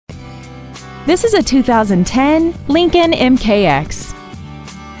This is a 2010 Lincoln MKX.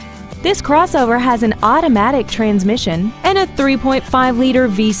 This crossover has an automatic transmission and a 3.5-liter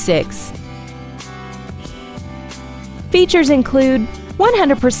V6. Features include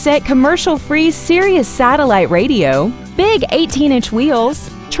 100% commercial-free Sirius satellite radio, big 18-inch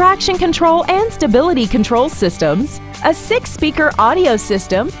wheels, traction control and stability control systems, a 6-speaker audio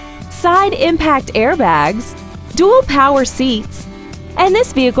system, side impact airbags, dual power seats, and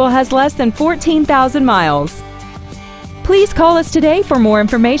this vehicle has less than 14,000 miles. Please call us today for more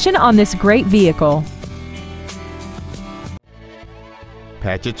information on this great vehicle.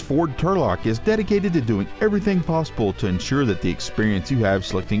 Patchetts Ford Turlock is dedicated to doing everything possible to ensure that the experience you have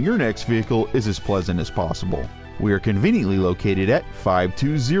selecting your next vehicle is as pleasant as possible. We are conveniently located at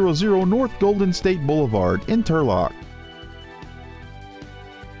 5200 North Golden State Boulevard in Turlock.